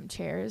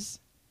chairs.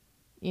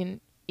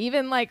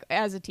 Even like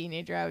as a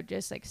teenager, I would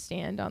just like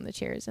stand on the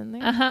chairs in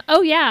there. Uh-huh.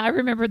 Oh yeah, I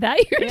remember that.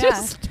 You Yeah.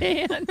 just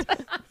stand.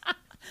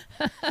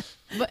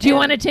 But- Do you and-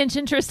 want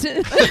attention,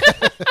 Tristan?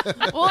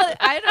 Well,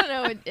 I don't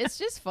know. It's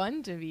just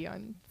fun to be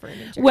on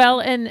furniture. Well,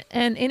 and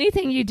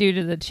anything you do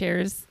to the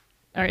chairs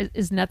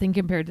is nothing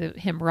compared to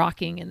him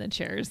rocking in the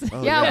chairs.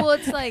 Oh, yeah, well,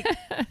 it's like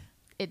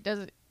it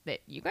doesn't.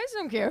 You guys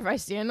don't care if I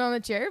stand on the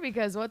chair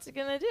because what's it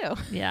gonna do?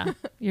 Yeah,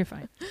 you're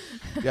fine.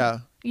 yeah.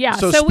 Yeah,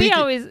 So so we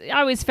speaking-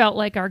 always felt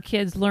like our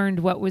kids learned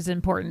what was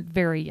important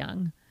very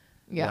young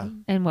Yeah.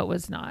 and what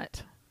was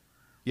not.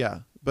 Yeah,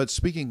 but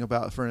speaking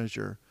about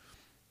furniture,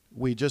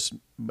 we just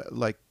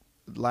like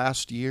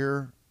last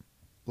year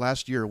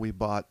we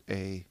bought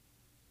a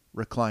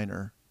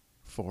recliner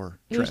for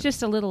It Trent. was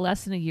just a little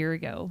less than a year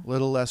ago.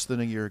 little less than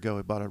a year ago.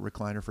 We bought a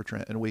recliner for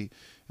Trent, and we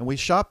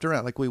shopped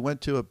around. Like, we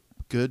went to a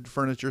good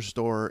furniture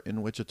store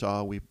in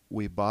Wichita.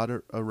 We bought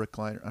a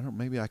recliner.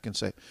 Maybe I can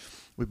say,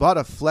 we bought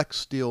a Flex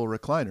Steel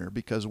recliner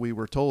because we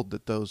were told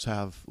that those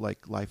have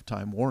like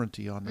lifetime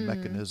warranty on the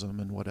mechanism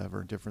and whatever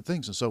and different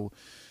things. And so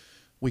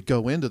we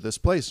go into this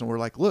place and we're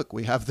like, look,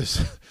 we have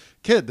this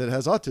kid that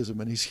has autism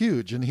and he's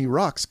huge and he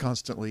rocks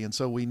constantly. And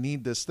so we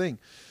need this thing.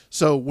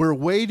 So we're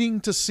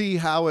waiting to see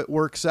how it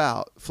works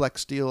out.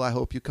 Flex Steel, I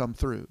hope you come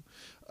through.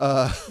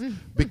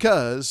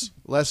 Because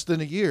less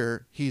than a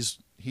year, he's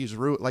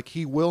like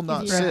he will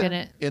not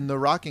sit in the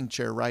rocking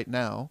chair right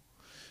now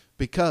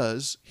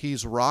because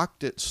he's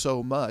rocked it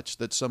so much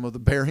that some of the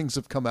bearings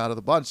have come out of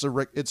the body. So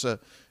it's a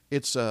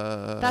that's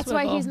swivel.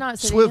 why he's not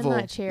sitting swivel. in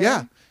that chair.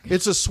 Yeah,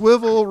 it's a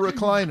swivel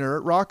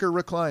rocker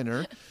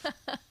recliner,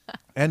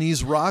 and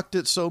he's rocked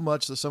it so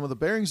much that some of the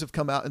bearings have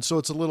come out, and so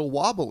it's a little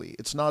wobbly.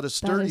 It's not as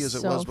sturdy as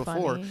it was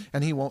before,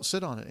 and he won't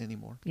sit on it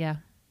anymore. Yeah.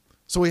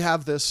 So we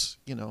have this,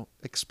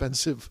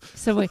 expensive.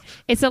 So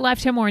it's a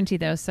lifetime warranty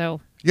though.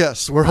 So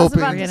yes, we're I was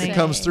hoping about to it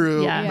comes say.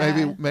 through.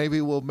 Yeah. Maybe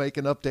we'll make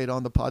an update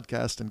on the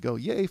podcast and go,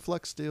 yay,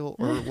 Flex Steel,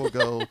 or we'll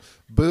go,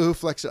 boo,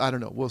 Flex. I don't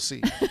know. We'll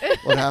see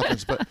what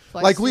happens. But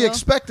Flex like we Steel?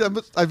 expect,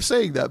 I'm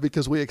saying that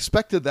because we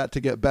expected that to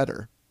get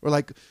better. We're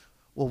like,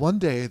 well, one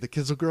day the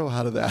kids will grow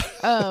out of that.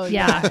 Oh,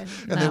 Yeah.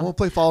 And they won't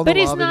play fall in But the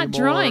he's lobby not anymore,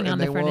 drawing and on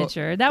the they won't-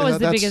 furniture. That was the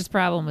that's- biggest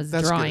problem was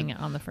that's drawing good.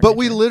 on the furniture. But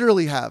we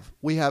literally have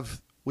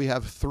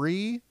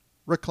 3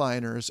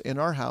 recliners in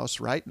our house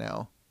right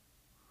now.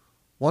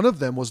 One of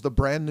them was the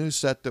brand new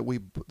set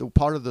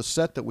part of the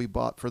set that we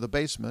bought for the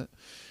basement.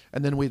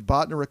 And then we'd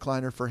bought a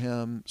recliner for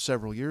him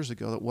several years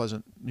ago that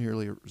wasn't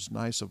nearly as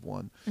nice of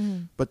one.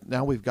 Mm-hmm. But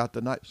now we've got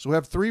the nice. So we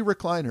have 3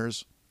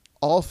 recliners.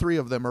 All 3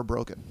 of them are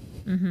broken.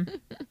 Mm-hmm.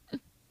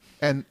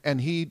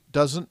 And he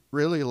doesn't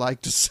really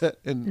like to sit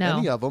in No,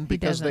 any of them he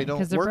because they doesn't, don't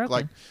 'cause they're work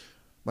broken.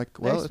 well,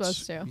 They're it's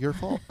supposed to. your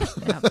fault.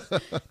 Yeah.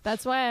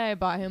 That's why I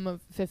bought him a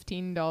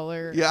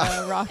 $15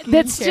 Yeah. rocking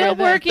That's chair still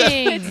working.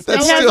 It's It still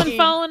hasn't working.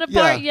 fallen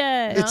apart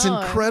yet. It's No.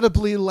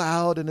 incredibly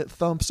loud and it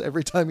thumps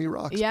every time he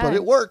rocks, Yeah. but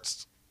it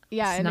works.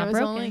 Yeah, It's and not it was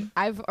broken. only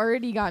I've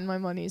already gotten my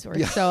money's worth,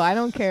 Yeah. so I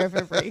don't care if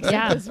it breaks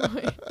Yeah. at this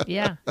point.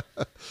 Yeah.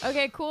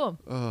 Okay, cool.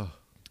 Oh,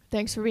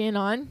 Thanks for being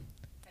on.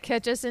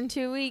 Catch us in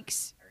 2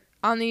 weeks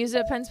on the Use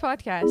Up Pens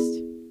podcast.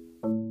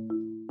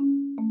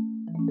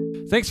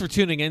 Thanks for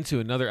tuning in to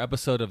another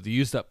episode of the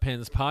Used Up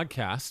Pens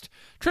podcast.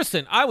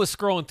 Tristan, I was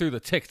scrolling through the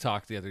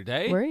TikTok the other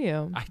day. Were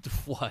you? I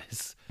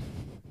was.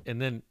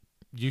 And then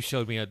you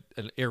showed me an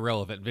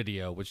irrelevant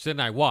video, which then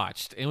I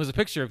watched. And it was a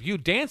picture of you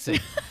dancing.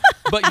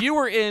 But you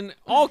were in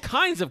all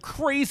kinds of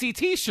crazy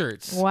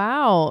T-shirts.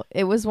 Wow,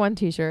 it was one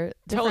T-shirt.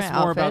 Tell us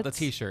different more about the outfits.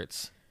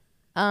 T-shirts.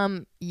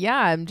 Yeah,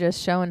 I'm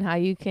just showing how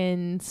you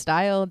can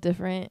style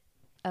different,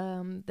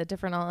 the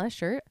different LS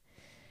shirt.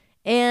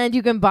 And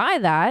you can buy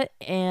that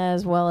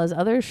as well as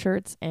other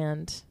shirts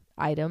and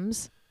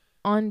items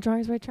on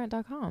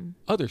drawingsbytrent.com.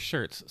 Other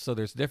shirts. So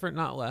there's different,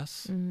 not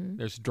less. Mm-hmm.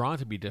 There's drawn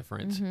to be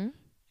different. Mm-hmm.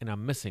 And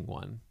I'm missing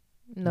one.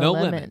 No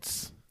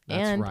limits.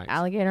 That's and right.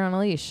 alligator on a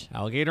leash.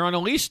 Alligator on a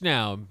leash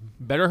now.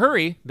 Better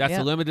hurry. That's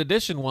Yep. a limited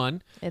edition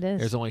one. It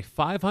is. There's only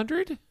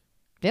 500?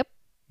 Yep.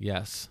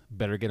 Yes.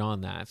 Better get on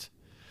that.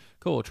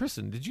 Cool.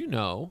 Tristan, did you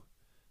know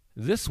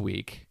this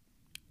week,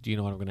 do you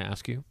know what I'm going to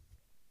ask you?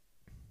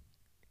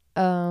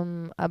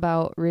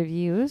 About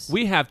reviews.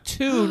 We have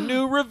 2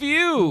 new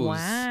reviews.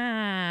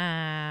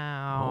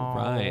 Wow. All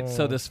right.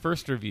 So this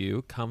first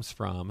review comes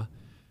from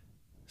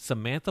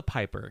Samantha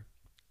Piper.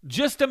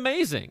 Just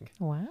amazing.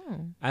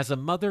 Wow. As a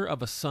mother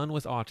of a son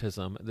with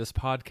autism, this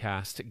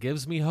podcast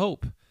gives me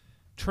hope.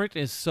 Trent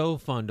is so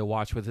fun to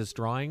watch with his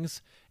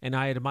drawings, and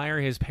I admire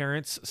his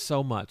parents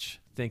so much.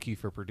 Thank you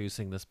for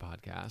producing this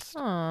podcast.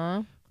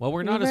 Aw. Well,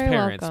 we're You're not his very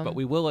parents, welcome. but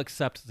we will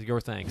accept your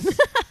thanks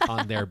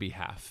on their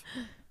behalf.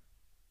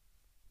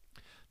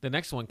 The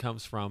next one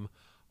comes from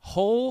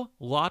Whole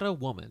Lotta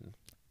Woman.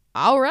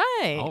 All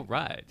right. All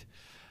right.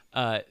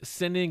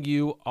 Sending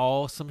you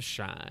all some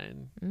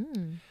shine.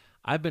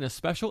 I've been a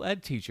special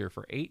ed teacher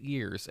for 8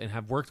 years and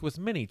have worked with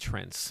many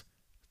Trents.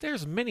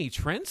 There's many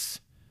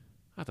Trents?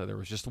 I thought there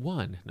was just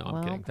one. No, I'm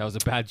Well. kidding. That was a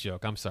bad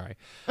joke. I'm sorry.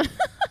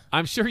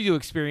 I'm sure you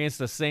experience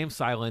the same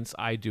silence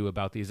I do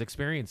about these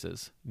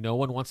experiences. No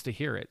one wants to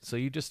hear it, so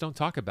you just don't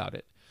talk about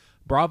it.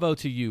 Bravo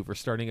to you for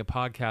starting a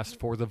podcast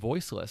for the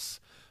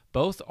voiceless.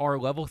 Both are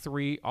level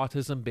 3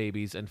 autism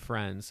babies and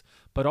friends,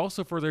 but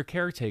also for their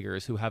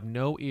caretakers who have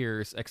no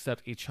ears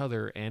except each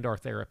other and our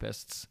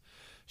therapists.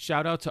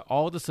 Shout out to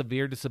all the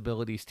severe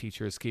disabilities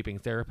teachers keeping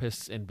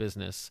therapists in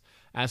business.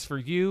 As for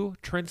you,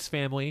 Trent's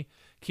family,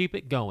 keep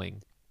it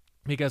going.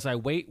 Because I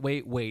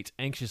wait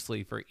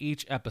anxiously for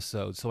each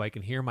episode so I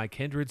can hear my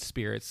kindred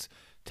spirits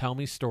tell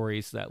me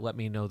stories that let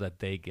me know that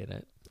they get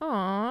it.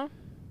 Aw.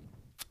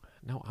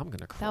 No, I'm going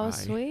to cry. That was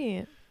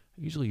sweet.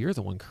 Usually you're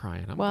the one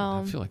crying.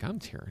 I feel like I'm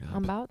tearing up.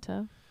 I'm about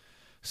to.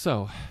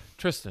 So,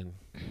 Tristan,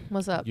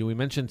 What's up? we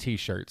mentioned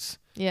T-shirts.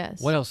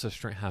 Yes. What else does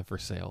Trent have for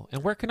sale?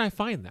 And where can I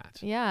find that?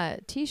 Yeah,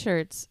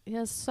 T-shirts. He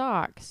has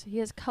socks. He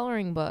has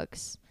coloring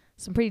books.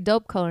 Some pretty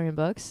dope coloring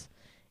books.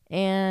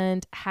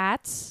 And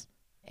hats.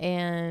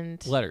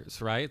 And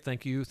Letters, right?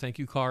 Thank you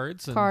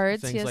cards and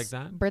cards. He things has like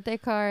that. birthday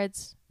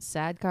cards,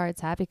 sad cards,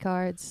 happy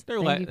cards,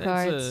 They're thank you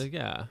cards.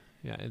 yeah,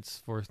 it's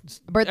for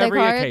Birthday every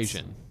cards.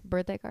 occasion.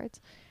 Birthday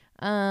cards.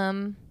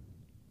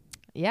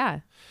 Yeah.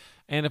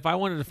 And if I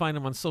wanted to find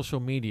him on social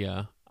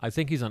media, I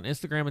think he's on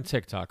Instagram and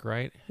TikTok,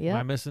 right? Yep. Am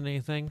I missing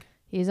anything?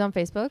 He's on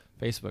Facebook.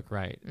 Facebook,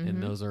 right. Mhm.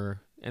 And those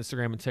are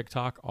Instagram and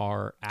TikTok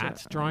are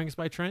at Drawings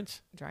by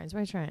Trent. Drawings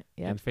by Trent.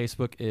 Yep. And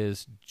Facebook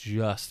is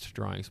just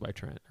Drawings by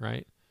Trent,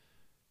 right?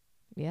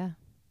 Yeah.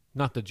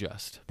 Not the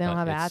just. They don't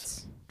but have it's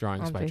ads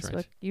Drawings on by Facebook.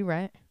 Trent. You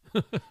right.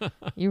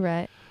 You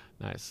right.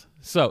 Nice.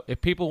 So if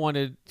people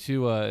wanted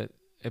to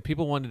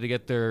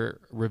get their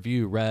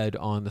review read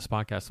on this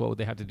podcast, what would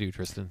they have to do,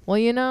 Tristan? Well,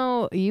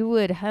 you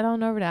would head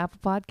on over to Apple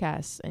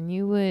Podcasts and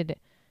you would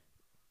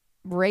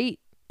rate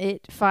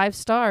it 5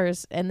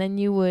 stars, and then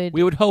you would.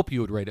 We would hope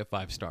you would rate it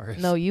 5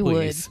 stars. No, you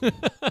please. would.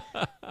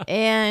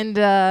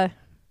 And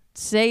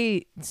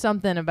say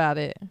something about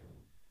it.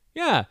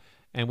 Yeah.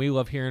 And we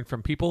love hearing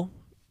from people,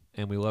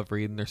 and we love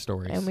reading their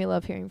stories. And we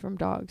love hearing from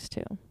dogs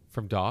too.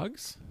 From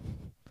dogs?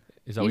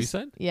 Is that what you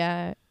said?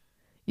 Yeah.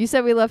 You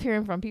said we love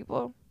hearing from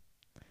people.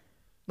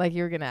 Like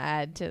you were gonna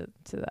add to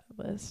that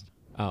list.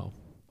 Oh,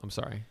 I'm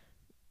sorry.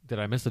 Did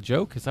I miss a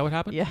joke? Is that what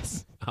happened?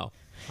 Yes. Oh,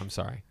 I'm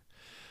sorry.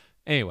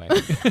 Anyway.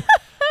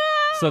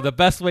 So the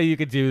best way you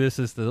could do this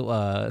is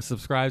to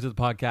subscribe to the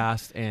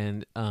podcast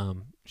and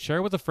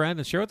share with a friend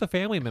and share with a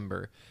family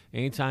member.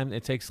 Anytime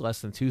it takes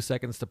less than 2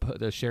 seconds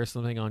to share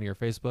something on your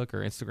Facebook or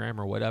Instagram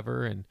or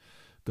whatever, and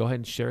go ahead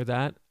and share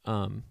that.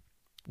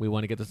 We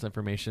want to get this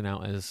information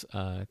out as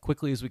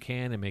quickly as we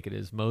can and make it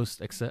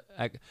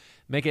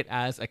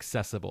as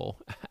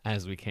accessible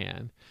as we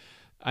can.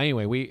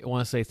 Anyway, we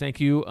want to say thank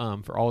you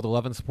for all the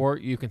love and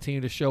support you continue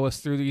to show us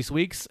through these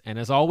weeks. And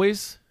as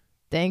always,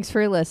 Thanks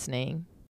for listening.